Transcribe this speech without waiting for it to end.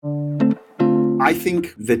I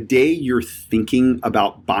think the day you're thinking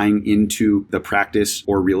about buying into the practice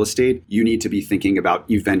or real estate, you need to be thinking about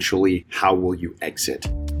eventually how will you exit.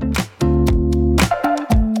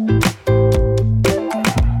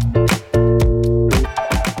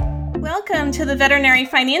 Welcome to the Veterinary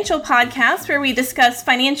Financial Podcast, where we discuss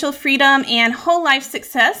financial freedom and whole life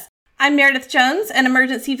success. I'm Meredith Jones, an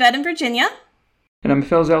emergency vet in Virginia. And I'm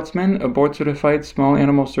Phil Zeltzman, a board-certified small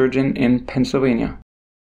animal surgeon in Pennsylvania.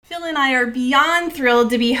 Phil and I are beyond thrilled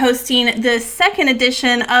to be hosting the second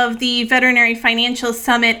edition of the Veterinary Financial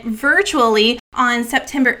Summit virtually on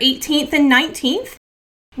September 18th and 19th.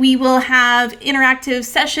 We will have interactive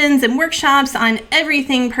sessions and workshops on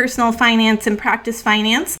everything personal finance and practice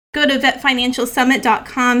finance. Go to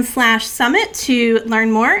vetfinancialsummit.com/summit to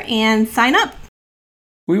learn more and sign up.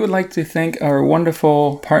 We would like to thank our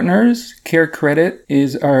wonderful partners. CareCredit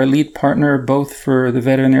is our lead partner both for the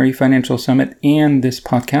Veterinary Financial Summit and this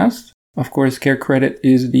podcast. Of course, CareCredit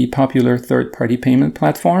is the popular third-party payment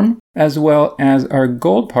platform, as well as our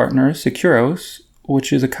gold partner, Securos,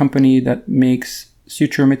 which is a company that makes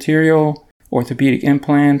suture material, orthopedic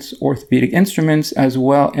implants, orthopedic instruments, as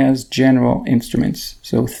well as general instruments.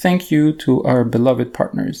 So thank you to our beloved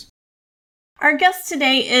partners. Our guest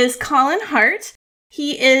today is Colin Hart.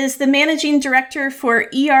 He is the managing director for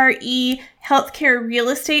ERE Healthcare Real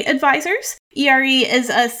Estate Advisors. ERE is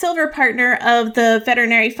a silver partner of the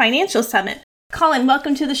Veterinary Financial Summit. Colin,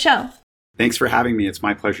 welcome to the show. Thanks for having me. It's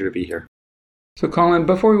my pleasure to be here. So Colin,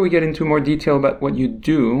 before we get into more detail about what you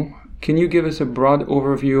do, can you give us a broad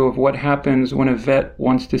overview of what happens when a vet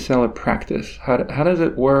wants to sell a practice? How does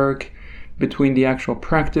it work between the actual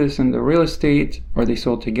practice and the real estate? Are they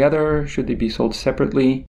sold together? Should they be sold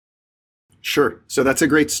separately? Sure. So that's a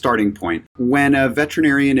great starting point. When a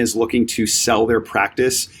veterinarian is looking to sell their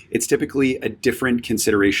practice, it's typically a different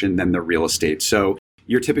consideration than the real estate. So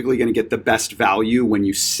you're typically going to get the best value when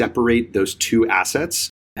you separate those two assets.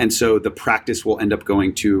 And so the practice will end up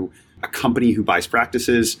going to a company who buys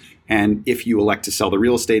practices. And if you elect to sell the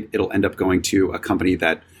real estate, it'll end up going to a company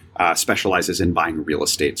that specializes in buying real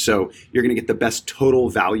estate. So you're going to get the best total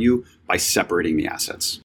value by separating the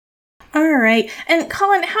assets. All right. And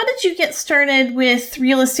Colin, how did you get started with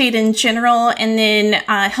real estate in general and then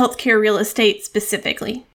healthcare real estate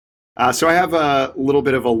specifically? So I have a little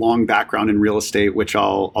bit of a long background in real estate, which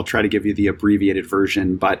I'll try to give you the abbreviated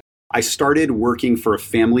version. But I started working for a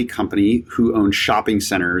family company who owned shopping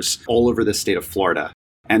centers all over the state of Florida.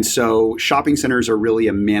 And so shopping centers are really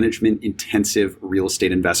a management intensive real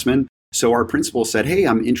estate investment. So our principal said, hey,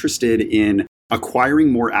 I'm interested in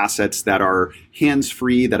acquiring more assets that are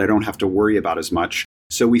hands-free, that I don't have to worry about as much.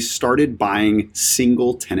 So we started buying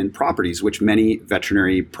single tenant properties, which many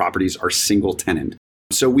veterinary properties are single tenant.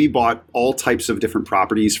 So we bought all types of different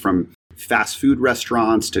properties from fast food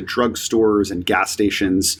restaurants to drugstores and gas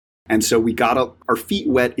stations. And so we got our feet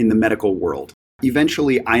wet in the medical world.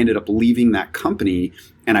 Eventually, I ended up leaving that company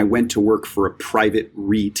and I went to work for a private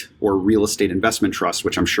REIT or real estate investment trust,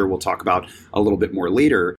 which I'm sure we'll talk about a little bit more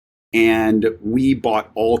later. And we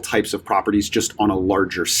bought all types of properties just on a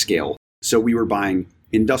larger scale. So we were buying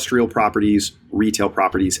industrial properties, retail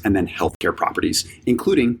properties, and then healthcare properties,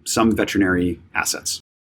 including some veterinary assets.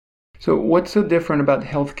 So what's so different about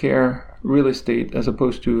healthcare real estate as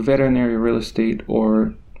opposed to veterinary real estate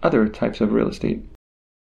or other types of real estate?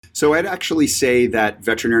 So I'd actually say that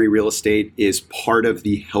veterinary real estate is part of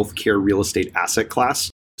the healthcare real estate asset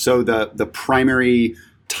class. So the primary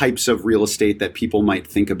types of real estate that people might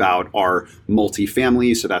think about are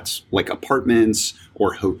multifamily. So that's like apartments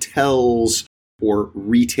or hotels or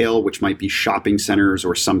retail, which might be shopping centers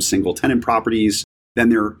or some single tenant properties. Then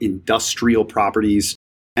there are industrial properties.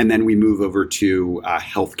 And then we move over to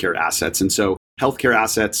healthcare assets. And so healthcare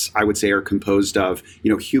assets, I would say, are composed of,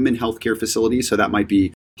 human healthcare facilities. So that might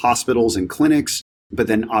be hospitals and clinics. But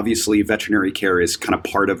then obviously veterinary care is kind of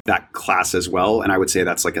part of that class as well. And I would say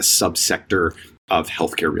that's like a subsector of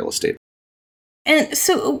healthcare real estate. And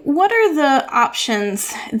so what are the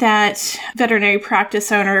options that veterinary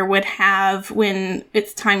practice owner would have when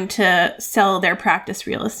it's time to sell their practice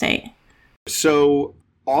real estate? So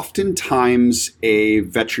oftentimes a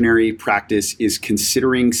veterinary practice is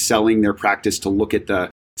considering selling their practice to look at the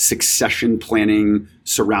succession planning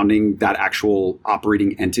surrounding that actual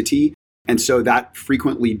operating entity. And so that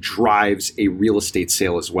frequently drives a real estate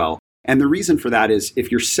sale as well. And the reason for that is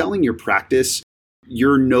if you're selling your practice,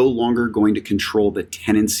 you're no longer going to control the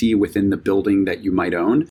tenancy within the building that you might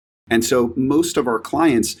own. And so most of our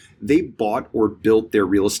clients, they bought or built their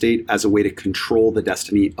real estate as a way to control the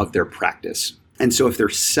destiny of their practice. And so if they're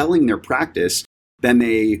selling their practice, then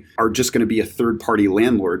they are just going to be a third-party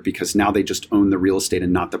landlord because now they just own the real estate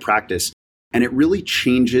and not the practice. And it really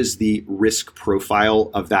changes the risk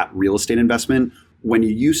profile of that real estate investment. When you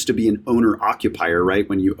used to be an owner-occupier, right?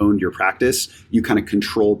 When you owned your practice, you kind of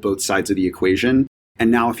control both sides of the equation.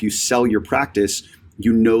 And now if you sell your practice,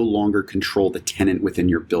 you no longer control the tenant within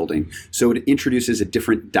your building. So it introduces a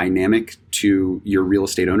different dynamic to your real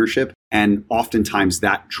estate ownership. And oftentimes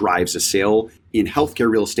that drives a sale in healthcare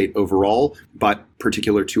real estate overall, but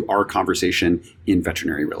particular to our conversation in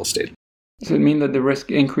veterinary real estate. Does it mean that the risk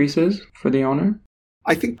increases for the owner?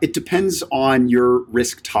 I think it depends on your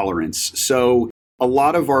risk tolerance. So a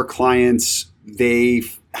lot of our clients, they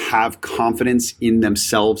have confidence in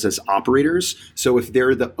themselves as operators. So if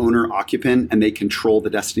they're the owner occupant and they control the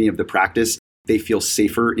destiny of the practice, they feel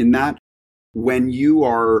safer in that. When you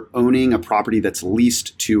are owning a property that's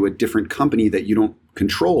leased to a different company that you don't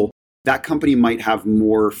control, that company might have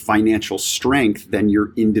more financial strength than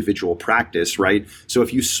your individual practice, right? So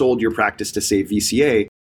if you sold your practice to, say, VCA,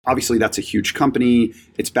 obviously that's a huge company.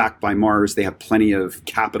 It's backed by Mars. They have plenty of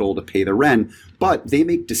capital to pay the rent, but they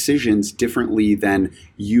make decisions differently than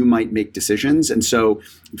you might make decisions. And so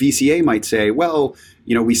VCA might say, well,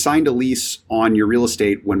 we signed a lease on your real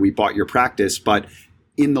estate when we bought your practice, but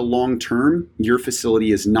in the long term, your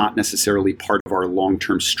facility is not necessarily part of our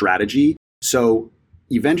long-term strategy. So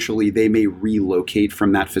eventually they may relocate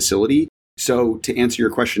from that facility. So to answer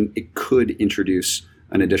your question, it could introduce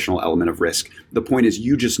an additional element of risk. The point is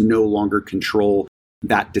you just no longer control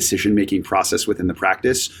that decision-making process within the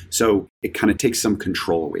practice. So it kind of takes some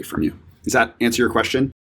control away from you. Does that answer your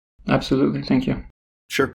question? Absolutely. Thank you.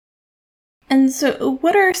 Sure. And so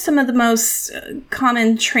what are some of the most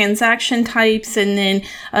common transaction types and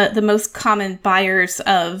then the most common buyers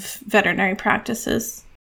of veterinary practices?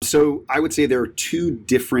 So I would say there are two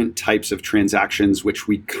different types of transactions, which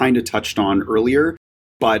we kind of touched on earlier.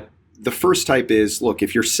 But the first type is, look,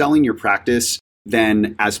 if you're selling your practice,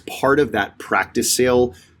 then as part of that practice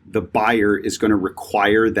sale, the buyer is going to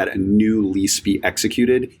require that a new lease be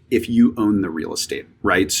executed if you own the real estate,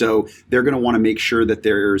 right? So they're going to want to make sure that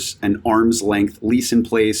there's an arm's length lease in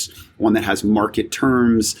place, one that has market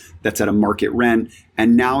terms, that's at a market rent.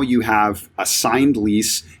 And now you have a signed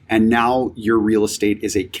lease, and now your real estate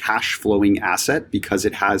is a cash flowing asset because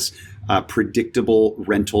it has a predictable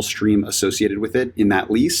rental stream associated with it in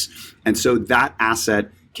that lease. And so that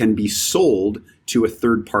asset can be sold to a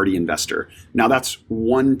third-party investor. Now, that's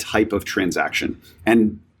one type of transaction,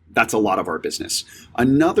 and that's a lot of our business.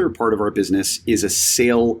 Another part of our business is a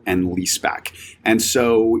sale and leaseback. And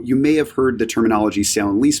so you may have heard the terminology sale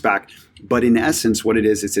and leaseback, but in essence, what it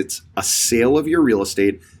is it's a sale of your real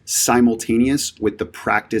estate simultaneous with the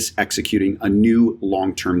practice executing a new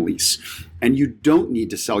long-term lease. And you don't need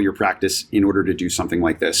to sell your practice in order to do something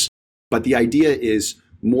like this. But the idea is,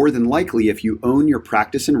 more than likely, if you own your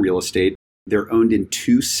practice and real estate, they're owned in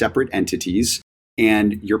two separate entities,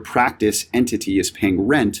 and your practice entity is paying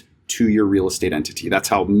rent to your real estate entity. That's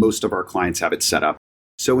how most of our clients have it set up.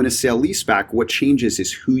 So in a sale-leaseback, what changes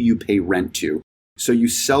is who you pay rent to. So you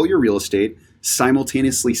sell your real estate,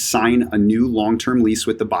 simultaneously sign a new long-term lease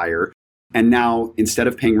with the buyer, and now instead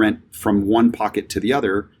of paying rent from one pocket to the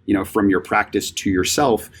other, from your practice to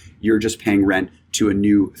yourself, you're just paying rent to a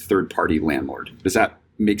new third-party landlord. Does that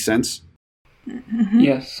make sense? Mm-hmm.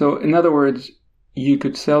 Yes. So in other words, you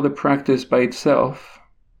could sell the practice by itself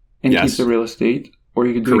and keep the real estate, or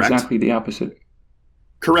you could do exactly the opposite.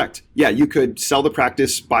 Correct. Yeah, you could sell the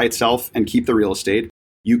practice by itself and keep the real estate.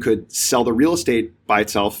 You could sell the real estate by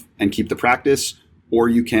itself and keep the practice, or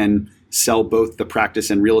you can sell both the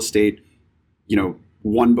practice and real estate,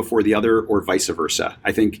 one before the other, or vice versa.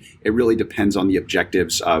 I think it really depends on the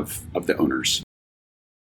objectives of the owners.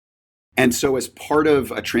 And so as part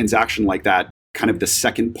of a transaction like that, kind of the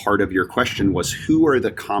second part of your question was, who are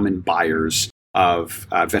the common buyers of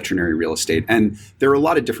veterinary real estate? And there are a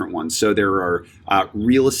lot of different ones. So there are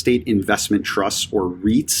real estate investment trusts, or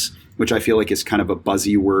REITs, which I feel like is kind of a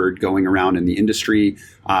buzzy word going around in the industry.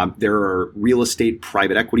 There are real estate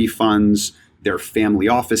private equity funds. There are family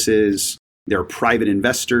offices. There are private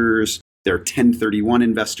investors. There are 1031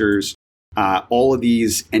 investors. All of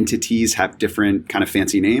these entities have different kind of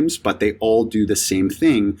fancy names, but they all do the same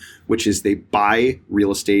thing, which is they buy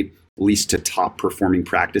real estate leased to top performing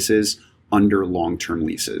practices under long-term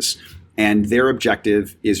leases. And their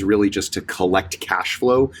objective is really just to collect cash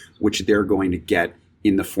flow, which they're going to get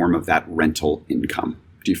in the form of that rental income.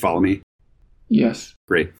 Do you follow me? Yes.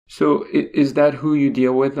 Great. So is that who you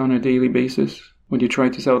deal with on a daily basis when you try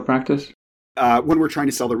to sell a practice? When we're trying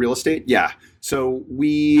to sell the real estate? Yeah. So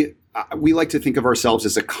we like to think of ourselves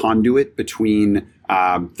as a conduit between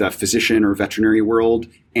the physician or veterinary world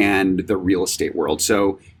and the real estate world.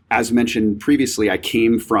 So as mentioned previously, I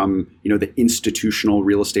came from, the institutional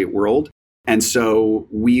real estate world. And so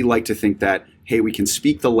we like to think that, hey, we can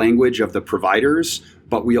speak the language of the providers,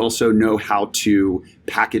 but we also know how to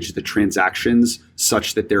package the transactions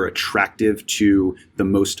such that they're attractive to the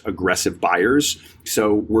most aggressive buyers.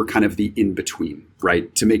 So we're kind of the in-between,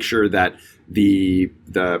 right? To make sure that the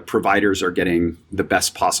providers are getting the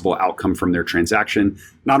best possible outcome from their transaction,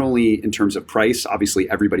 not only in terms of price, obviously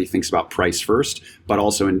everybody thinks about price first, but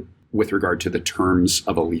also with regard to the terms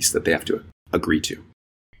of a lease that they have to agree to.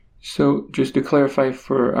 So just to clarify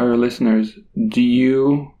for our listeners, do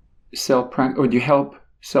you do you help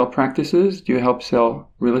sell practices? Do you help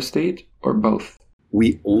sell real estate, or both?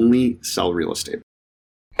 We only sell real estate.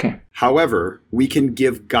 Okay. However, we can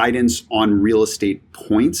give guidance on real estate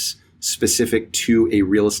points specific to a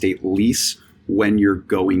real estate lease when you're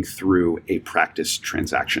going through a practice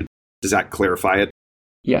transaction. Does that clarify it?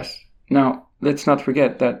 Yes. Now, let's not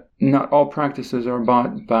forget that not all practices are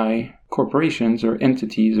bought by corporations or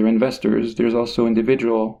entities or investors. There's also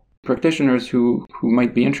individual practitioners who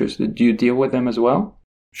might be interested. Do you deal with them as well?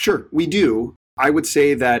 Sure, we do. I would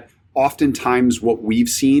say that oftentimes what we've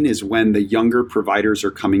seen is when the younger providers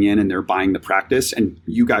are coming in and they're buying the practice, and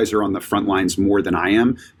you guys are on the front lines more than I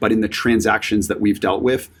am, but in the transactions that we've dealt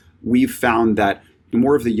with, we've found that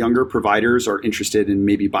more of the younger providers are interested in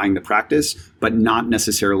maybe buying the practice, but not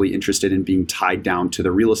necessarily interested in being tied down to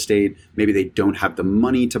the real estate. Maybe they don't have the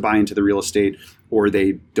money to buy into the real estate, or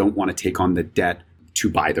they don't want to take on the debt to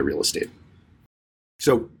buy the real estate.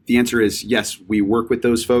 So the answer is yes, we work with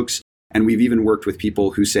those folks. And we've even worked with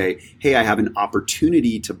people who say, hey, I have an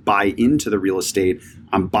opportunity to buy into the real estate.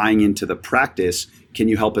 I'm buying into the practice. Can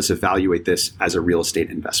you help us evaluate this as a real estate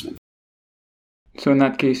investment? So in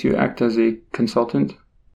that case, you act as a consultant?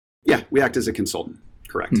 Yeah, we act as a consultant.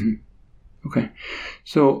 Correct. Mm-hmm. Okay.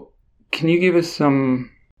 So can you give us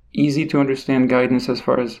some easy to understand guidance as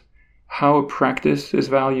far as how a practice is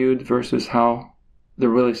valued versus how the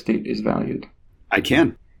real estate is valued? I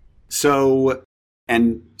can. So,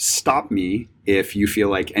 and stop me if you feel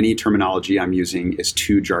like any terminology I'm using is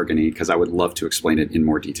too jargony, because I would love to explain it in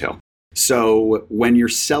more detail. So when you're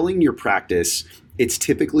selling your practice, it's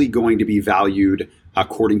typically going to be valued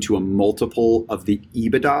according to a multiple of the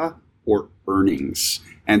EBITDA or earnings.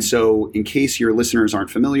 And so in case your listeners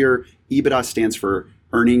aren't familiar, EBITDA stands for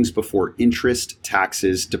earnings before interest,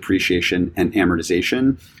 taxes, depreciation, and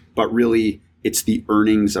amortization. But really, it's the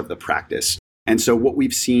earnings of the practice. And so what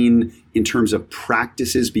we've seen in terms of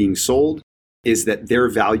practices being sold is that they're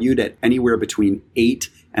valued at anywhere between 8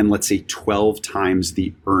 and let's say 12 times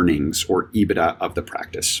the earnings or EBITDA of the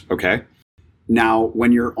practice. Okay. Now,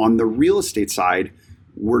 when you're on the real estate side,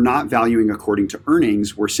 we're not valuing according to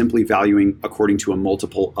earnings. We're simply valuing according to a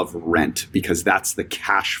multiple of rent, because that's the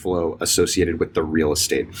cash flow associated with the real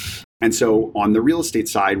estate. And so on the real estate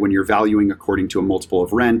side, when you're valuing according to a multiple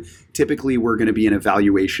of rent, typically we're going to be in a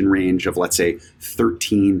valuation range of, let's say,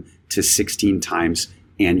 13 to 16 times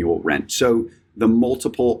annual rent. So the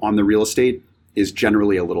multiple on the real estate is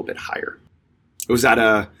generally a little bit higher. Was that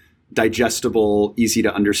a digestible, easy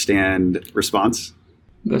to understand response?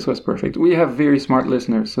 This was perfect. We have very smart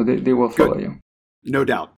listeners, so they will follow you. No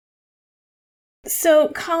doubt. So,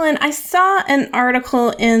 Colin, I saw an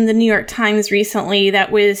article in the New York Times recently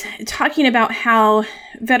that was talking about how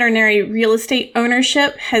veterinary real estate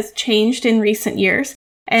ownership has changed in recent years.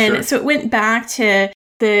 And So it went back to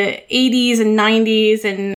the 80s and 90s.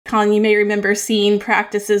 And Colin, you may remember seeing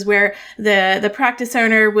practices where the practice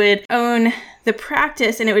owner would own the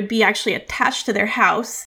practice and it would be actually attached to their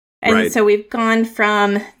house. And So we've gone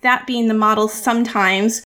from that being the model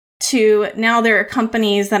sometimes to now there are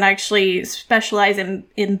companies that actually specialize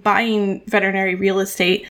in buying veterinary real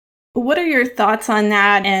estate. What are your thoughts on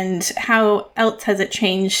that, and how else has it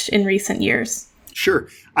changed in recent years? Sure.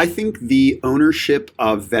 I think the ownership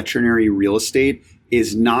of veterinary real estate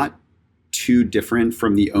is not too different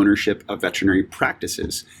from the ownership of veterinary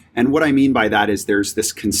practices. And what I mean by that is there's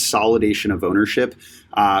this consolidation of ownership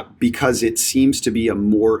because it seems to be a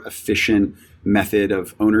more efficient method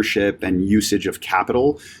of ownership and usage of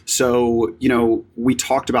capital. So, we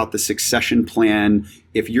talked about the succession plan.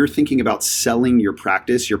 If you're thinking about selling your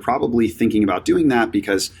practice, you're probably thinking about doing that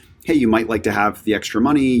because, hey, you might like to have the extra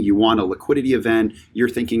money, you want a liquidity event, you're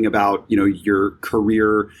thinking about, your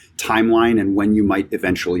career timeline and when you might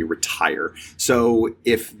eventually retire. So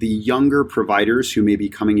if the younger providers who may be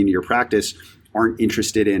coming into your practice aren't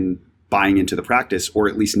interested in buying into the practice, or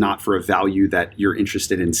at least not for a value that you're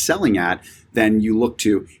interested in selling at, then you look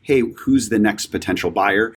to, hey, who's the next potential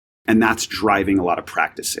buyer? And that's driving a lot of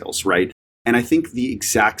practice sales, right? And I think the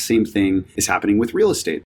exact same thing is happening with real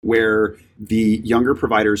estate. where the younger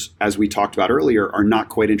providers, as we talked about earlier, are not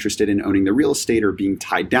quite interested in owning the real estate or being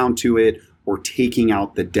tied down to it or taking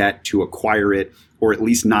out the debt to acquire it, or at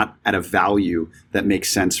least not at a value that makes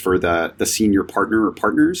sense for the senior partner or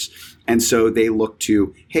partners. And so they look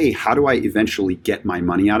to, hey, how do I eventually get my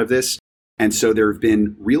money out of this? And so there have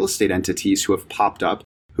been real estate entities who have popped up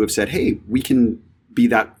who have said, hey, we can be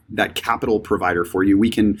that capital provider for you. We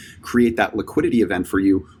can create that liquidity event for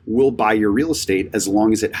you. We'll buy your real estate as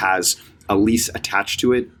long as it has a lease attached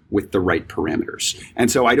to it with the right parameters. And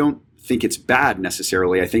so I don't think it's bad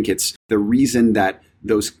necessarily. I think it's the reason that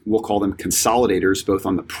those, we'll call them consolidators, both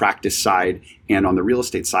on the practice side and on the real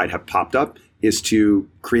estate side have popped up, is to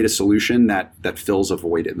create a solution that fills a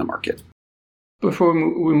void in the market. Before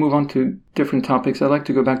we move on to different topics, I'd like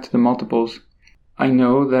to go back to the multiples. I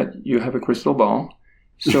know that you have a crystal ball.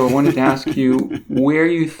 So I wanted to ask you where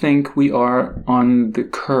you think we are on the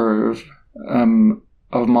curve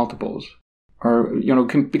of multiples, or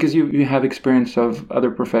because you have experience of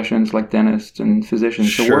other professions like dentists and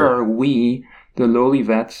physicians. So where are we, the lowly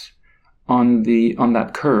vets, on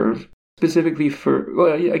that curve? Specifically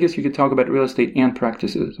I guess you could talk about real estate and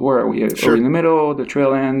practices. Where are we? Are we in the middle, the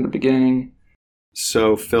trail end, the beginning?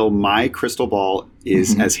 So Phil, my crystal ball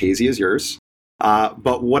is as hazy as yours.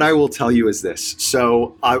 But what I will tell you is this.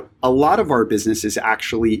 So a lot of our business is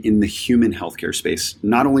actually in the human healthcare space,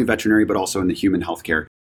 not only veterinary, but also in the human healthcare.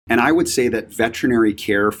 And I would say that veterinary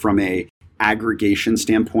care from a aggregation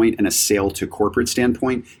standpoint and a sale to corporate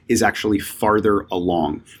standpoint is actually farther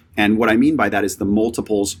along. And what I mean by that is the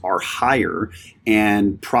multiples are higher,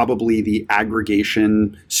 and probably the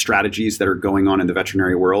aggregation strategies that are going on in the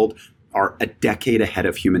veterinary world are a decade ahead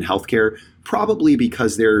of human healthcare, probably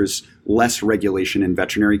because there's less regulation in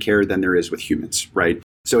veterinary care than there is with humans, right?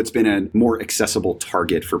 So it's been a more accessible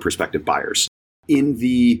target for prospective buyers. In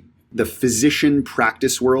the physician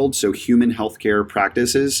practice world, so human healthcare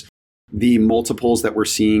practices, the multiples that we're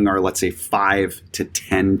seeing are, let's say, 5 to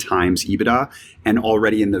 10 times EBITDA. And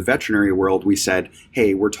already in the veterinary world, we said,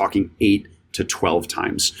 hey, we're talking 8 to 12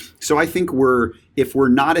 times. So I think if we're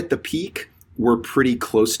not at the peak, we're pretty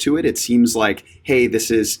close to it. It seems like, hey,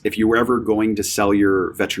 if you were ever going to sell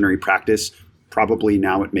your veterinary practice, probably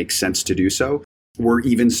now it makes sense to do so. We're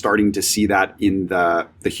even starting to see that in the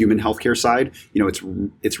human healthcare side.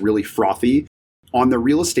 It's really frothy. On the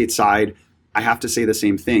real estate side, I have to say the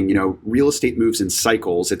same thing. Real estate moves in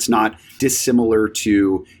cycles. It's not dissimilar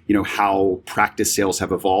to, how practice sales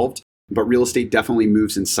have evolved, but real estate definitely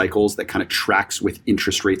moves in cycles that kind of tracks with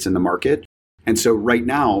interest rates in the market. And so right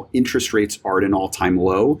now, interest rates are at an all-time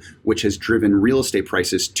low, which has driven real estate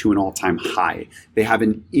prices to an all-time high. They have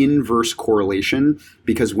an inverse correlation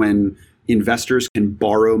because when investors can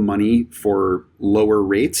borrow money for lower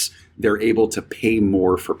rates, they're able to pay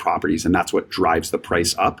more for properties, and that's what drives the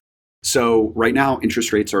price up. So right now,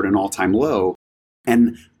 interest rates are at an all-time low.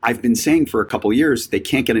 And I've been saying for a couple of years, they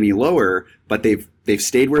can't get any lower, but they've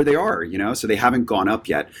stayed where they are, so they haven't gone up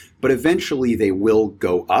yet. But eventually they will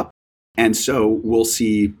go up. And so we'll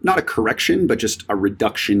see not a correction, but just a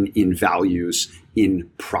reduction in values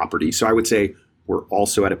in property. So I would say we're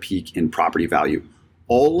also at a peak in property value.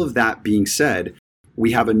 All of that being said,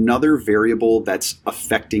 we have another variable that's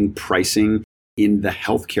affecting pricing in the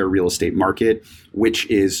healthcare real estate market, which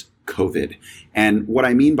is COVID. And what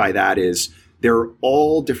I mean by that is there are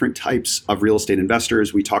all different types of real estate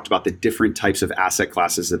investors. We talked about the different types of asset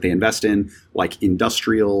classes that they invest in, like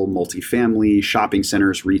industrial, multifamily, shopping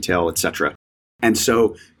centers, retail, etc. And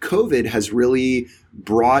so COVID has really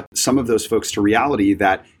brought some of those folks to reality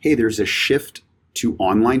that, hey, there's a shift to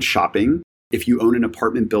online shopping. If you own an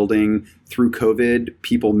apartment building through COVID,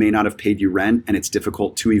 people may not have paid you rent and it's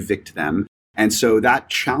difficult to evict them. And so that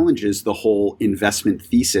challenges the whole investment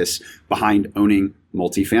thesis behind owning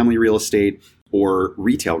multifamily real estate or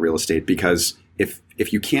retail real estate, because if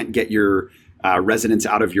you can't get your residents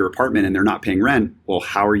out of your apartment and they're not paying rent, well,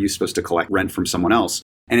 how are you supposed to collect rent from someone else?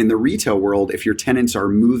 And in the retail world, if your tenants are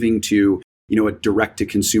moving to, a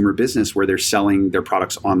direct-to-consumer business where they're selling their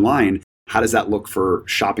products online, how does that look for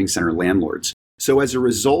shopping center landlords? So as a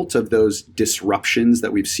result of those disruptions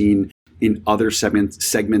that we've seen in other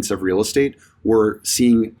segments of real estate, we're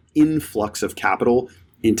seeing influx of capital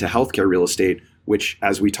into healthcare real estate, which,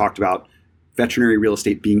 as we talked about, veterinary real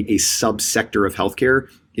estate being a subsector of healthcare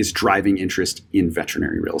is driving interest in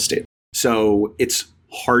veterinary real estate. So it's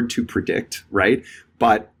hard to predict, right?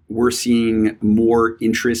 But we're seeing more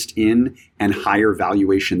interest in and higher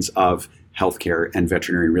valuations of healthcare and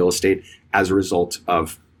veterinary real estate as a result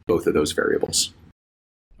of both of those variables.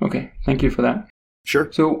 Okay, thank you for that.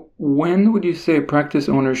 Sure. So when would you say practice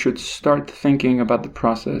owners should start thinking about the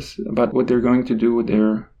process, about what they're going to do with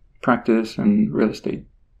their practice and real estate?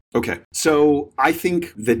 Okay. So I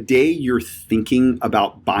think the day you're thinking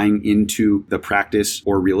about buying into the practice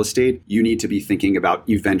or real estate, you need to be thinking about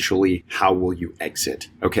eventually how will you exit.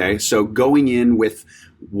 Okay. So going in with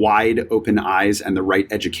wide open eyes and the right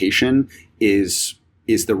education is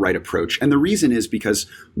the right approach. And the reason is because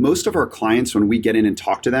most of our clients, when we get in and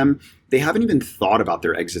talk to them, they haven't even thought about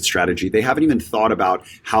their exit strategy. They haven't even thought about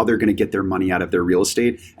how they're going to get their money out of their real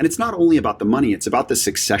estate. And it's not only about the money, it's about the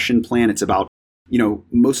succession plan. It's about,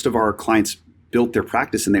 most of our clients built their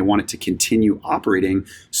practice and they want it to continue operating.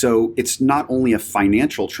 So it's not only a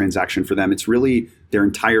financial transaction for them, it's really their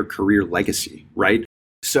entire career legacy, right?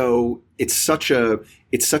 So it's such a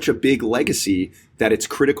big legacy that it's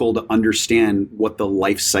critical to understand what the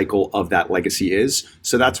life cycle of that legacy is.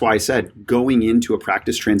 So that's why I said going into a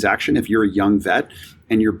practice transaction, if you're a young vet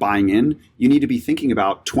and you're buying in, you need to be thinking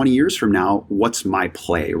about 20 years from now, what's my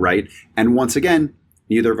play, right? And once again,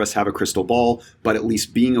 neither of us have a crystal ball, but at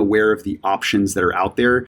least being aware of the options that are out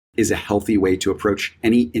there is a healthy way to approach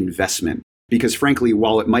any investment. Because frankly,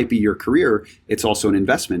 while it might be your career, it's also an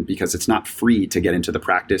investment because it's not free to get into the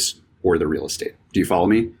practice or the real estate. Do you follow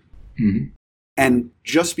me? Mm-hmm. And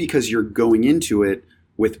just because you're going into it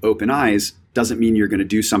with open eyes doesn't mean you're going to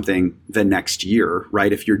do something the next year,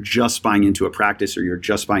 right? If you're just buying into a practice or you're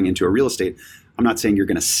just buying into a real estate, I'm not saying you're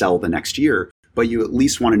going to sell the next year, but you at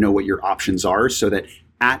least want to know what your options are so that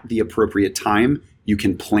at the appropriate time, you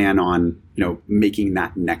can plan on, making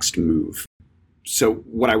that next move. So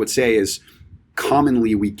what I would say is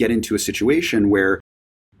commonly we get into a situation where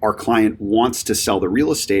our client wants to sell the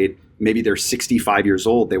real estate. Maybe they're 65 years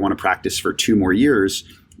old. They want to practice for 2 more years.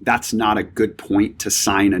 That's not a good point to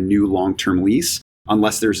sign a new long-term lease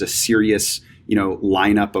unless there's a serious,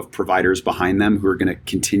 lineup of providers behind them who are going to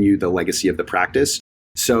continue the legacy of the practice.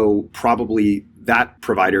 So probably that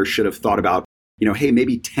provider should have thought about, hey,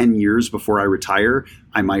 maybe 10 years before I retire,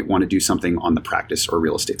 I might want to do something on the practice or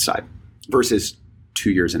real estate side versus 2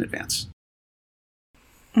 years in advance.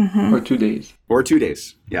 Mm-hmm. Or 2 days. Or 2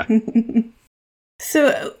 days, yeah.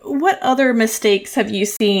 So what other mistakes have you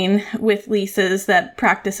seen with leases that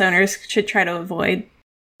practice owners should try to avoid?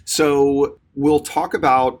 So we'll talk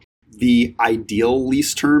about the ideal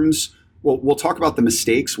lease terms. Well, we'll talk about the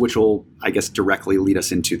mistakes, which will, I guess, directly lead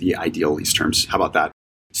us into the ideal lease terms. How about that?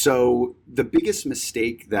 So the biggest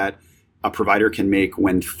mistake that a provider can make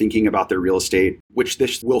when thinking about their real estate, which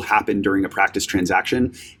this will happen during a practice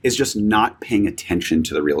transaction, is just not paying attention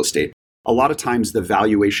to the real estate. A lot of times the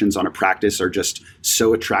valuations on a practice are just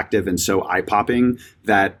so attractive and so eye-popping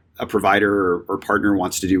that a provider or partner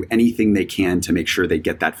wants to do anything they can to make sure they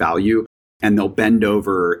get that value, and they'll bend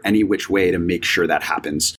over any which way to make sure that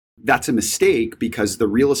happens. That's a mistake because the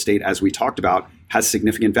real estate, as we talked about, has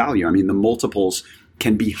significant value. I mean, the multiples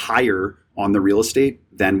can be higher on the real estate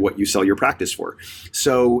than what you sell your practice for.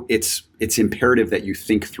 So it's imperative that you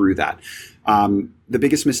think through that. The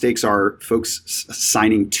biggest mistakes are folks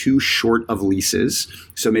signing too short of leases.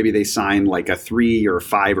 So maybe they sign like a 3 or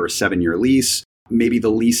 5 or 7 year lease. Maybe the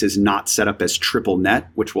lease is not set up as triple net,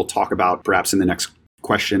 which we'll talk about perhaps in the next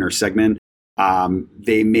question or segment.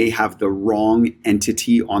 They may have the wrong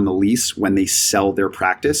entity on the lease when they sell their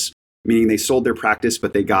practice, meaning they sold their practice,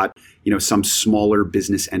 but they got, some smaller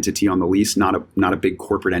business entity on the lease, not a big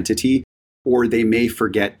corporate entity. Or they may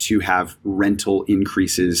forget to have rental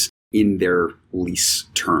increases in their lease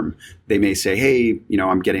term. They may say, hey,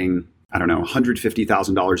 I'm getting,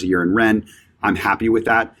 $150,000 a year in rent. I'm happy with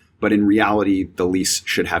that. But in reality, the lease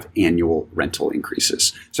should have annual rental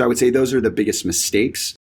increases. So I would say those are the biggest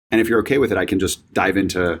mistakes. And if you're okay with it, I can just dive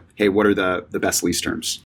into, hey, what are the best lease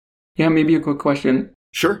terms? Yeah, maybe a quick question.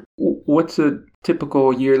 Sure. What's a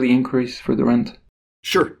typical yearly increase for the rent?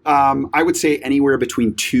 Sure. I would say anywhere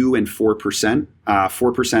between 2 and 4%.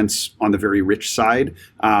 4%'s on the very rich side,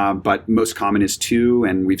 but most common is 2,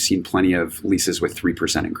 and we've seen plenty of leases with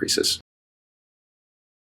 3% increases.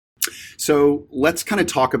 So let's kind of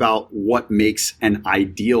talk about what makes an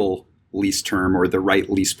ideal lease term or the right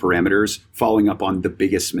lease parameters, following up on the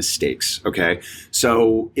biggest mistakes. Okay.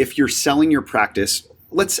 So if you're selling your practice,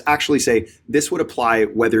 let's actually say this would apply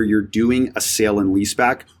whether you're doing a sale and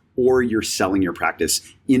leaseback or you're selling your practice.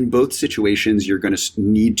 In both situations, you're going to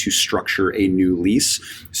need to structure a new lease.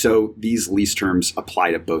 So these lease terms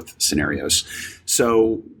apply to both scenarios.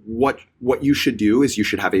 So what you should do is you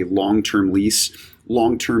should have a long-term lease.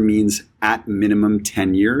 Long-term means at minimum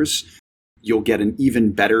 10 years. You'll get an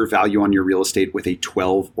even better value on your real estate with a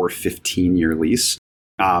 12 or 15-year lease.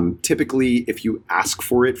 Typically, if you ask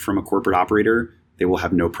for it from a corporate operator, they will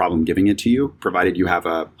have no problem giving it to you, provided you have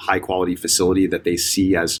a high-quality facility that they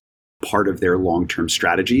see as part of their long-term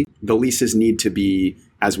strategy. The leases need to be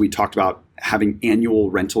as we talked about, having annual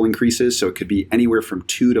rental increases. So it could be anywhere from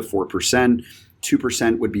 2 to 4%.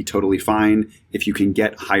 2% would be totally fine. If you can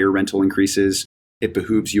get higher rental increases, it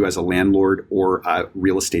behooves you as a landlord or a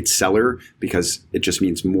real estate seller because it just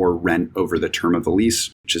means more rent over the term of the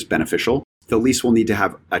lease, which is beneficial. The lease will need to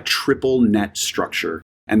have a triple net structure.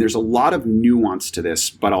 And there's a lot of nuance to this,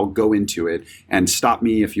 but I'll go into it and stop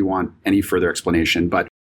me if you want any further explanation. But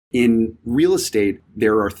in real estate,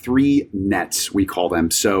 there are 3 nets, we call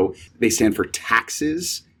them. So they stand for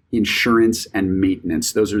taxes, insurance, and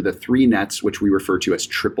maintenance. Those are the 3 nets, which we refer to as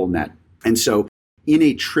triple net. And so in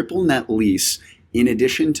a triple net lease, in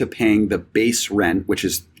addition to paying the base rent, which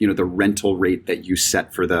is, the rental rate that you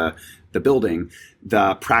set for the building,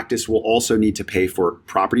 the practice will also need to pay for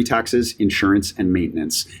property taxes, insurance, and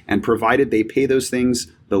maintenance. And provided they pay those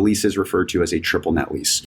things, the lease is referred to as a triple net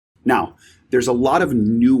lease. Now, there's a lot of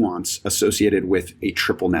nuance associated with a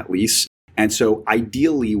triple net lease. And so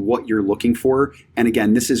ideally what you're looking for, and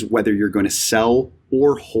again, this is whether you're going to sell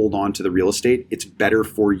or hold on to the real estate, it's better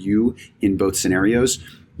for you in both scenarios.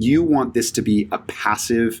 You want this to be a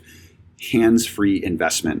passive, hands-free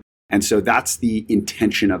investment. And so that's the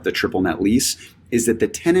intention of the triple net lease, is that the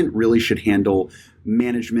tenant really should handle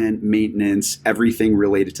management, maintenance, everything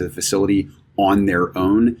related to the facility on their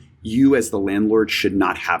own. You as the landlord should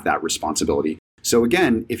not have that responsibility. So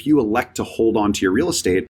again, if you elect to hold on to your real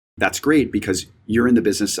estate, that's great because you're in the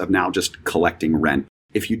business of now just collecting rent.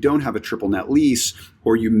 If you don't have a triple net lease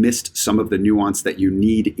or you missed some of the nuance that you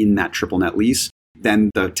need in that triple net lease,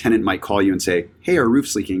 then the tenant might call you and say, hey, our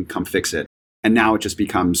roof's leaking, come fix it. And now it just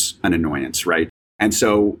becomes an annoyance, right? And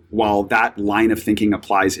so while that line of thinking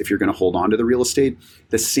applies if you're going to hold on to the real estate,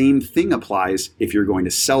 the same thing applies if you're going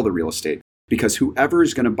to sell the real estate. Because whoever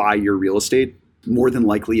is going to buy your real estate more than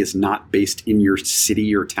likely is not based in your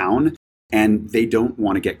city or town. And they don't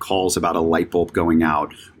want to get calls about a light bulb going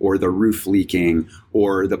out or the roof leaking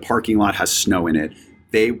or the parking lot has snow in it.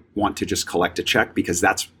 They want to just collect a check because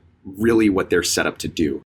that's really what they're set up to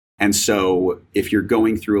do. And so if you're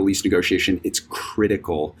going through a lease negotiation, it's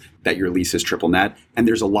critical that your lease is triple net. And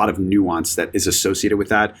there's a lot of nuance that is associated with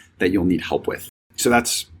that you'll need help with. So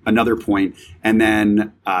that's another point. And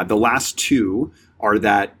then the last 2 are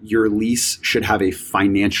that your lease should have a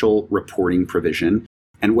financial reporting provision.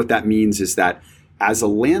 And what that means is that as a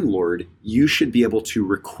landlord, you should be able to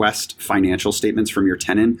request financial statements from your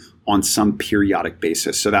tenant on some periodic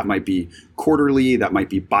basis. So that might be quarterly, that might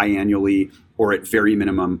be biannually, or at very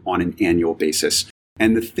minimum on an annual basis.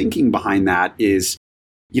 And the thinking behind that is,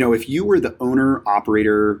 if you were the owner,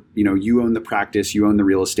 operator, you own the practice, you own the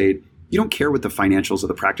real estate, you don't care what the financials of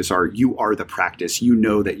the practice are. You are the practice. You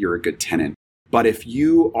know that you're a good tenant. But if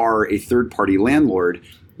you are a third-party landlord,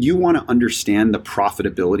 you want to understand the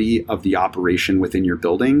profitability of the operation within your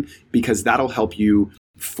building because that'll help you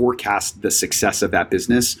forecast the success of that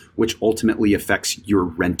business, which ultimately affects your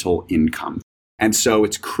rental income. And so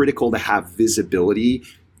it's critical to have visibility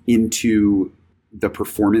into the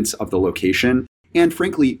performance of the location and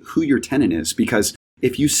frankly, who your tenant is. Because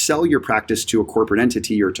if you sell your practice to a corporate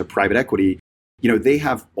entity or to private equity, they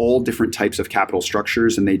have all different types of capital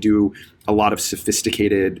structures and they do a lot of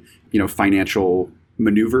sophisticated, financial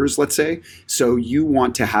maneuvers, let's say. So you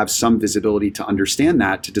want to have some visibility to understand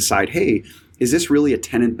that, to decide, hey, is this really a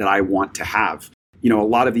tenant that I want to have? A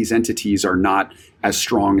lot of these entities are not as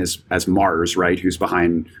strong as Mars, right? Who's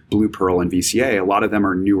behind Blue Pearl and VCA. A lot of them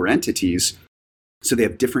are newer entities. So they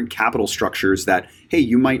have different capital structures that, hey,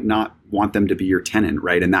 you might not want them to be your tenant,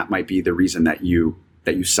 right? And that might be the reason that you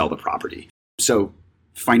sell the property. So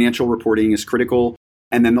financial reporting is critical.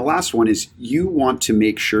 And then the last one is you want to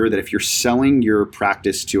make sure that if you're selling your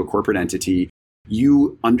practice to a corporate entity,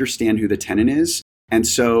 you understand who the tenant is. And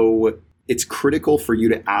so it's critical for you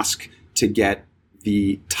to ask to get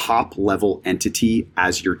the top level entity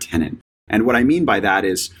as your tenant. And what I mean by that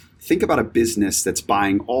is think about a business that's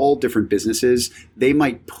buying all different businesses. They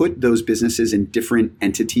might put those businesses in different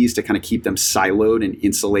entities to kind of keep them siloed and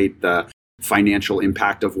insulate the financial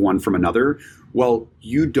impact of one from another. Well,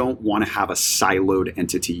 you don't want to have a siloed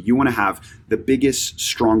entity. You want to have the biggest,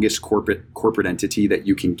 strongest corporate entity that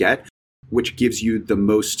you can get, which gives you the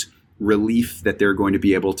most relief that they're going to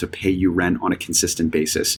be able to pay you rent on a consistent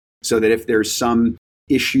basis. So that if there's some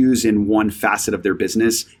issues in one facet of their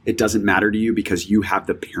business, it doesn't matter to you because you have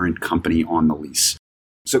the parent company on the lease.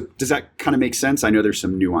 So does that kind of make sense? I know there's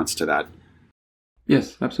some nuance to that.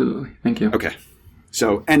 Yes, absolutely. Thank you. Okay.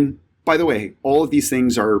 So, and by the way, all of these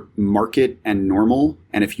things are market and normal.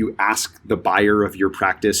 And if you ask the buyer of your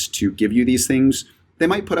practice to give you these things, they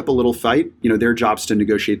might put up a little fight. Their job's to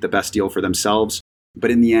negotiate the best deal for themselves.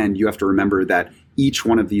 But in the end, you have to remember that each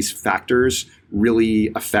one of these factors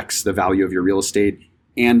really affects the value of your real estate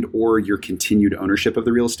and or your continued ownership of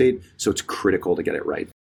the real estate. So it's critical to get it right.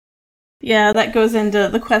 Yeah, that goes into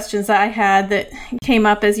the questions that I had that came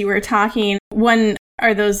up as you were talking. One,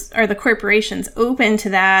 are the corporations open to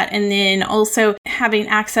that? And then also having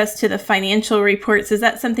access to the financial reports. Is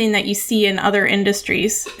that something that you see in other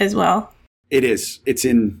industries as well? It is. It's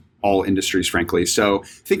in all industries, frankly. So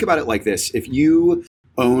think about it like this. If you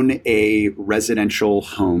own a residential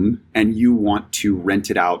home and you want to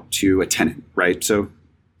rent it out to a tenant, right? So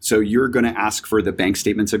you're going to ask for the bank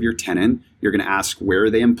statements of your tenant. You're going to ask, where are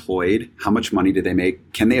they employed? How much money do they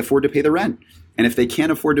make? Can they afford to pay the rent? And if they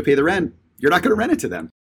can't afford to pay the rent, you're not going to rent it to them.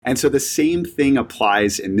 And so the same thing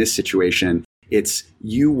applies in this situation. It's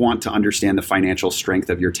you want to understand the financial strength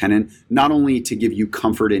of your tenant, not only to give you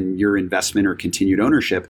comfort in your investment or continued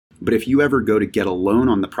ownership, but if you ever go to get a loan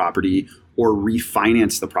on the property or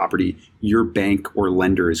refinance the property, your bank or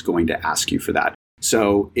lender is going to ask you for that.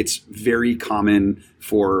 So it's very common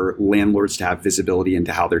for landlords to have visibility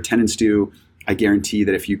into how their tenants do. I guarantee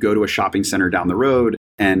that if you go to a shopping center down the road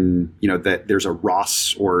and that there's a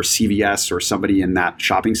Ross or CVS or somebody in that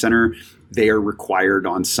shopping center, they are required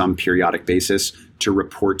on some periodic basis to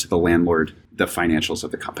report to the landlord the financials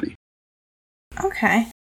of the company.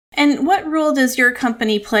 Okay. And what role does your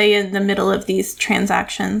company play in the middle of these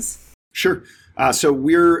transactions? Sure. So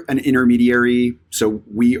we're an intermediary, so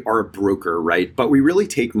we are a broker, right? But we really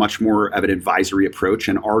take much more of an advisory approach.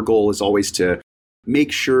 And our goal is always to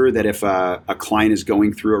make sure that if a client is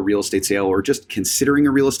going through a real estate sale or just considering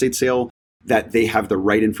a real estate sale, that they have the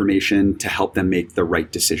right information to help them make the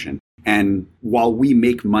right decision. And while we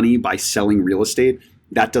make money by selling real estate,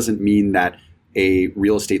 that doesn't mean that a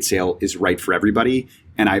real estate sale is right for everybody.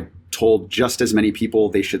 And I've told just as many people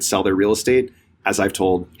they should sell their real estate as I've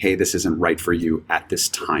told, hey, this isn't right for you at this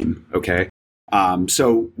time, okay?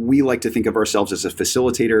 So we like to think of ourselves as a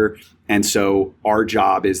facilitator. And so our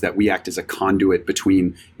job is that we act as a conduit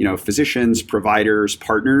between, physicians, providers,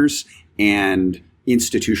 partners, and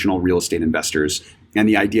institutional real estate investors. And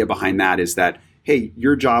the idea behind that is that, hey,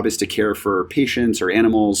 your job is to care for patients or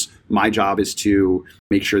animals. My job is to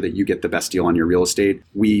make sure that you get the best deal on your real estate.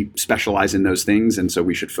 We specialize in those things, and so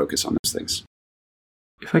we should focus on those things.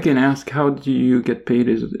 If I can ask, how do you get paid?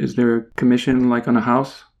 Is there a commission like on a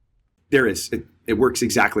house? There is. It works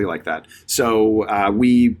exactly like that. So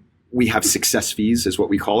we have success fees is what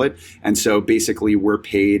we call it. And so basically we're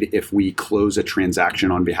paid if we close a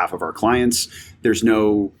transaction on behalf of our clients. There's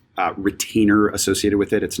no retainer associated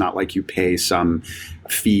with it. It's not like you pay some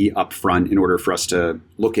fee upfront in order for us to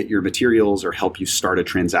look at your materials or help you start a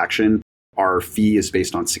transaction. Our fee is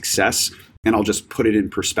based on success. And I'll just put it in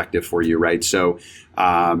perspective for you, right? So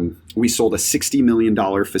we sold a $60 million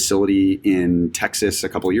facility in Texas a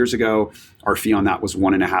couple of years ago. Our fee on that was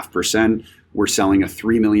 1.5%. We're selling a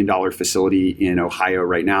 $3 million facility in Ohio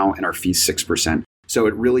right now, and our fee is 6%. So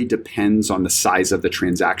it really depends on the size of the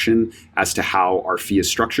transaction as to how our fee is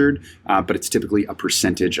structured, but it's typically a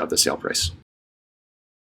percentage of the sale price.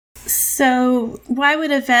 So why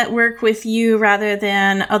would a vet work with you rather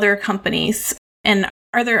than other companies? And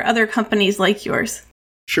are there other companies like yours?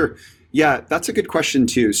 Sure. Yeah, that's a good question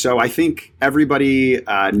too. So I think everybody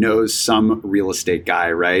knows some real estate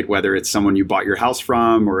guy, right? Whether it's someone you bought your house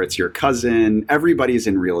from or it's your cousin, everybody's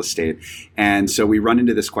in real estate. And so we run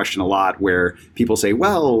into this question a lot where people say,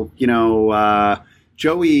 well,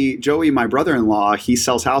 Joey, my brother-in-law, he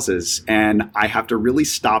sells houses. And I have to really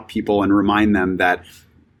stop people and remind them that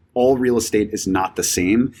all real estate is not the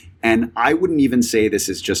same. And I wouldn't even say this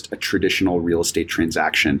is just a traditional real estate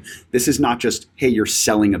transaction. This is not just, hey, you're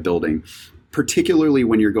selling a building. Particularly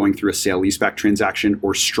when you're going through a sale-leaseback transaction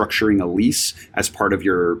or structuring a lease as part of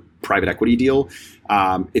your private equity deal,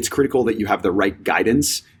 it's critical that you have the right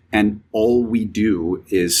guidance. And all we do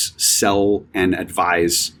is sell and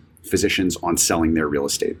advise physicians on selling their real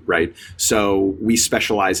estate, right? So we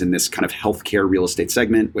specialize in this kind of healthcare real estate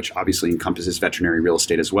segment, which obviously encompasses veterinary real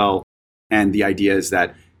estate as well. And the idea is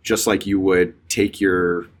that just like you would take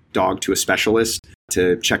your dog to a specialist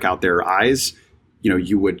to check out their eyes,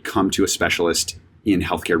 you would come to a specialist in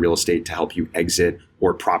healthcare real estate to help you exit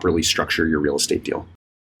or properly structure your real estate deal.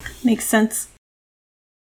 Makes sense.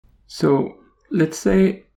 So let's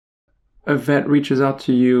say a vet reaches out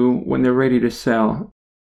to you when they're ready to sell.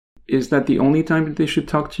 Is that the only time that they should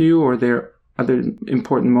talk to you, or are there other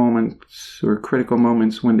important moments or critical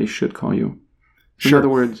moments when they should call you? Sure. In other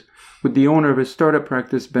words, would the owner of a startup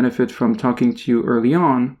practice benefit from talking to you early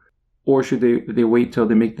on, or should they wait till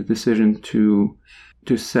they make the decision to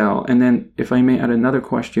sell? And then, if I may add another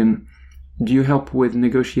question, do you help with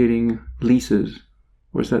negotiating leases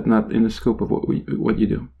Or is that not in the scope of what you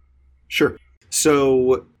do? Sure.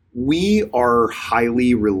 So we are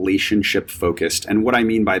highly relationship focused. And what I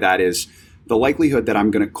mean by that is the likelihood that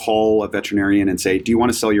I'm going to call a veterinarian and say, do you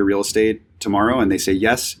want to sell your real estate tomorrow? And they say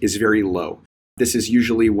yes, is very low. This is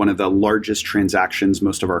usually one of the largest transactions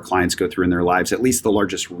most of our clients go through in their lives, at least the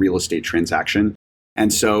largest real estate transaction.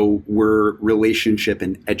 And so we're relationship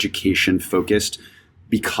and education focused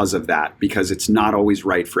because of that, because it's not always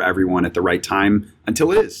right for everyone at the right time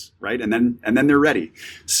until it is, right? And then they're ready.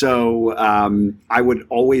 So I would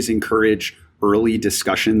always encourage early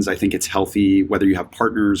discussions. I think it's healthy, whether you have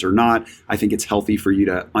partners or not. I think it's healthy for you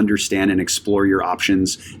to understand and explore your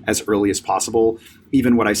options as early as possible.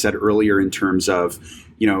 Even what I said earlier in terms of,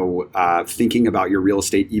 thinking about your real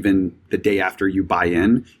estate even the day after you buy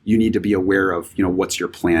in, you need to be aware of, what's your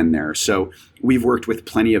plan there. So we've worked with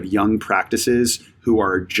plenty of young practices who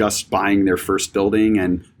are just buying their first building,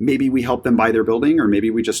 and maybe we help them buy their building, or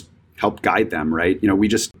maybe we just help guide them, right? We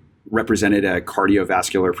just represented a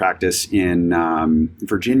cardiovascular practice in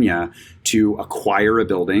Virginia to acquire a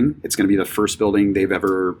building. It's going to be the first building they've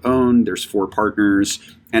ever owned. There's 4 partners,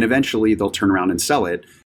 and eventually they'll turn around and sell it,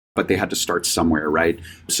 but they had to start somewhere, right?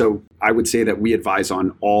 So I would say that we advise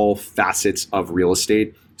on all facets of real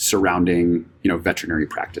estate surrounding, veterinary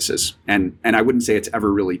practices. And I wouldn't say it's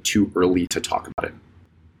ever really too early to talk about it.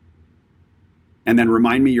 And then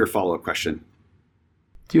remind me your follow-up question.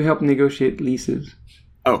 Do you help negotiate leases?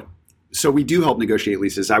 Oh, so we do help negotiate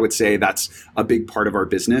leases. I would say that's a big part of our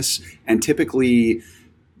business. And typically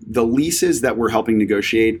the leases that we're helping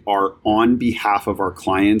negotiate are on behalf of our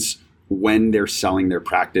clients when they're selling their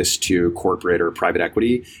practice to corporate or private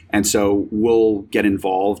equity. And so we'll get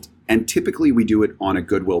involved. And typically we do it on a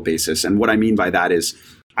goodwill basis. And what I mean by that is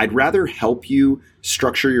I'd rather help you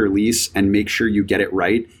structure your lease and make sure you get it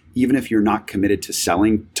right, even if you're not committed to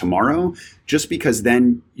selling tomorrow, just because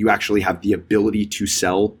then you actually have the ability to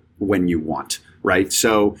sell when you want, right?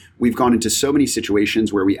 So we've gone into so many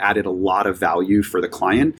situations where we added a lot of value for the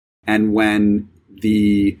client. And when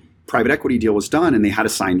the private equity deal was done and they had a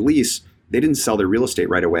signed lease, they didn't sell their real estate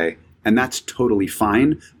right away. And that's totally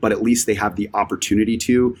fine, but at least they have the opportunity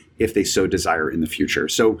to if they so desire in the future.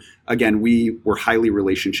 So again, we're highly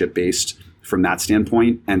relationship based from that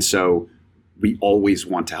standpoint. And so we always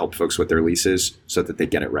want to help folks with their leases so that they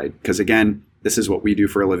get it right. Because again, this is what we do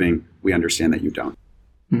for a living. We understand that you don't.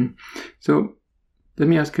 Mm-hmm. So let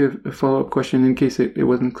me ask a follow-up question in case it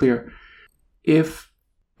wasn't clear. If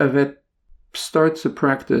a vet starts a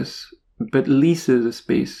practice but leases a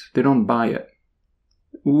space, they don't buy it,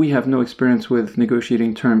 we have no experience with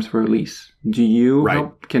negotiating terms for a lease. Do you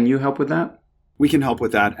help? Can you help with that? We can help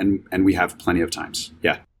with that, and we have plenty of times.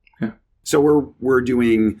 Yeah. So we're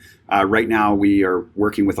doing right now. We are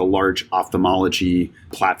working with a large ophthalmology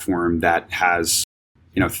platform that has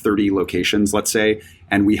 30 locations, let's say,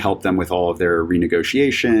 and we help them with all of their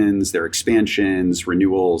renegotiations, their expansions,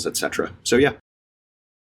 renewals, etc. So yeah.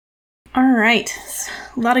 All right.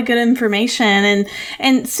 A lot of good information.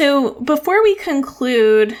 And so before we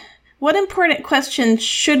conclude, what important questions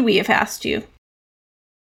should we have asked you?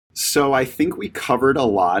 So I think we covered a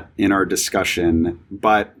lot in our discussion,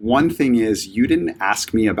 but one thing is you didn't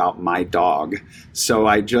ask me about my dog. So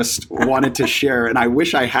I just wanted to share, and I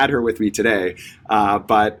wish I had her with me today,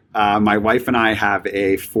 but my wife and I have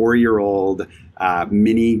a 4-year-old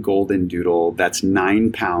mini golden doodle that's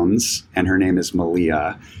 9 pounds, and her name is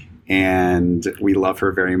Malia. And we love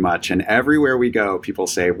her very much. And everywhere we go, people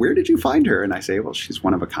say, "Where did you find her?" And I say, "Well, she's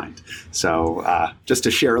one of a kind." So just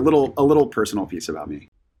to share a little personal piece about me.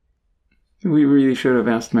 We really should have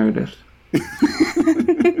asked Meredith.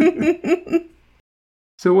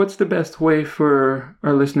 So what's the best way for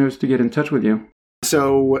our listeners to get in touch with you?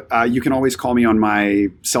 So you can always call me on my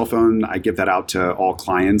cell phone. I give that out to all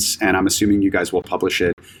clients, and I'm assuming you guys will publish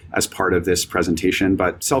it as part of this presentation.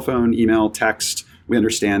 But cell phone, email, text, we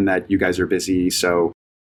understand that you guys are busy, so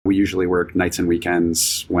we usually work nights and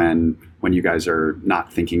weekends when you guys are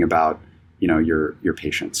not thinking about your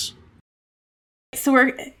patients. So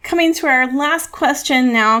we're coming to our last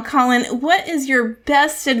question now, Colin. What is your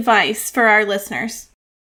best advice for our listeners?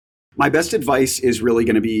 My best advice is really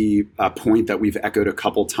going to be a point that we've echoed a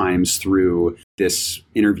couple times through this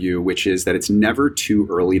interview, which is that it's never too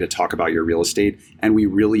early to talk about your real estate. And we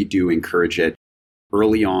really do encourage it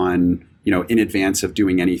early on, in advance of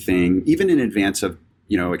doing anything, even in advance of,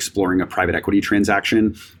 exploring a private equity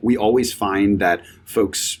transaction. We always find that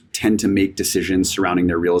folks tend to make decisions surrounding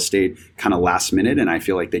their real estate kind of last minute. And I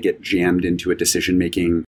feel like they get jammed into a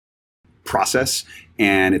decision-making process.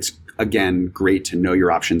 And it's, again, great to know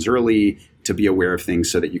your options early, to be aware of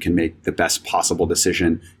things so that you can make the best possible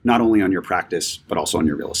decision, not only on your practice, but also on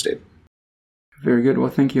your real estate. Very good. Well,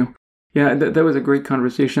 thank you. Yeah, that was a great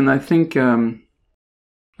conversation. I think, I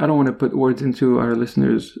don't want to put words into our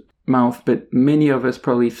listeners' mouth, but many of us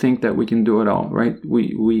probably think that we can do it all, right?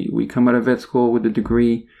 We come out of vet school with a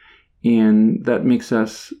degree, and that makes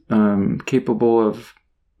us capable of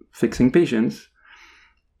fixing patients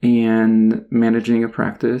and managing a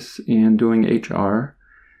practice and doing HR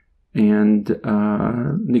and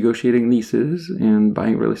negotiating leases and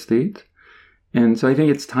buying real estate. And so I think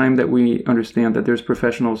it's time that we understand that there's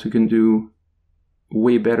professionals who can do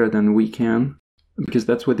way better than we can, because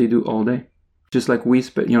that's what they do all day. Just like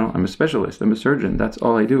I'm a specialist, I'm a surgeon. That's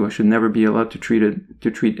all I do. I should never be allowed to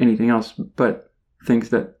treat anything else but things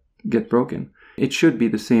that get broken. It should be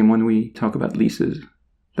the same when we talk about leases.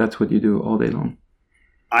 That's what you do all day long.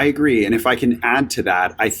 I agree. And if I can add to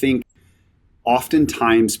that, I think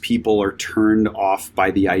oftentimes people are turned off by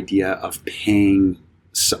the idea of paying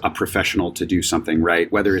a professional to do something,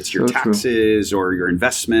 right? Whether it's your taxes or your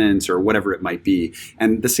investments or whatever it might be.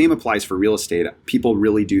 And the same applies for real estate. People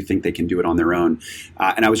really do think they can do it on their own.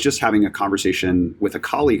 And I was just having a conversation with a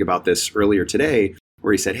colleague about this earlier today,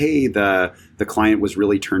 where he said, hey, the client was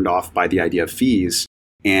really turned off by the idea of fees.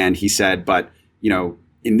 And he said, but,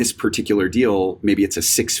 in this particular deal, maybe it's a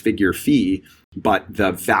 6-figure fee, but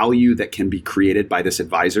the value that can be created by this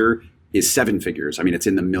advisor is 7 figures. I mean, it's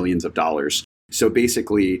in the millions of dollars. So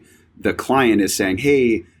basically, the client is saying,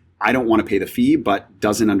 hey, I don't want to pay the fee, but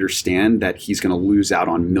doesn't understand that he's going to lose out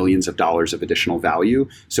on millions of dollars of additional value.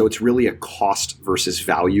 So it's really a cost versus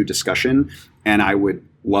value discussion. And I would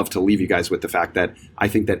love to leave you guys with the fact that I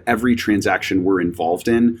think that every transaction we're involved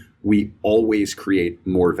in, we always create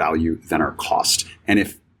more value than our cost. And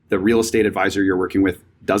if the real estate advisor you're working with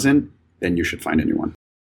doesn't, then you should find a new one.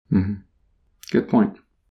 Mm-hmm. Good point.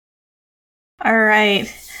 All right.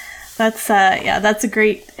 That's a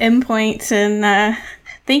great endpoint. And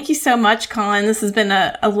thank you so much, Colin. This has been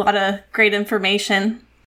a lot of great information.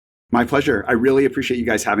 My pleasure. I really appreciate you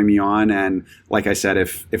guys having me on. And like I said,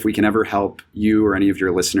 if we can ever help you or any of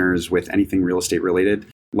your listeners with anything real estate related,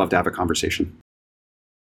 love to have a conversation.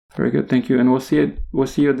 Very good. Thank you. And we'll see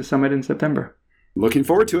you at the summit in September. Looking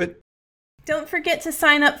forward to it. Don't forget to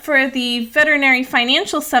sign up for the Veterinary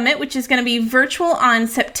Financial Summit, which is going to be virtual on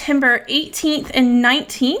September 18th and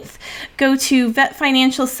 19th. Go to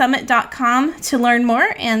vetfinancialsummit.com to learn more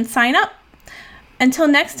and sign up. Until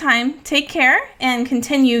next time, take care and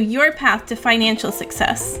continue your path to financial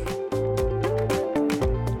success.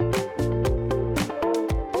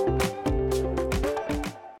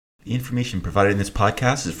 The information provided in this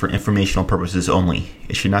podcast is for informational purposes only.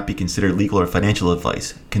 It should not be considered legal or financial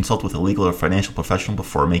advice. Consult with a legal or financial professional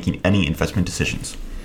before making any investment decisions.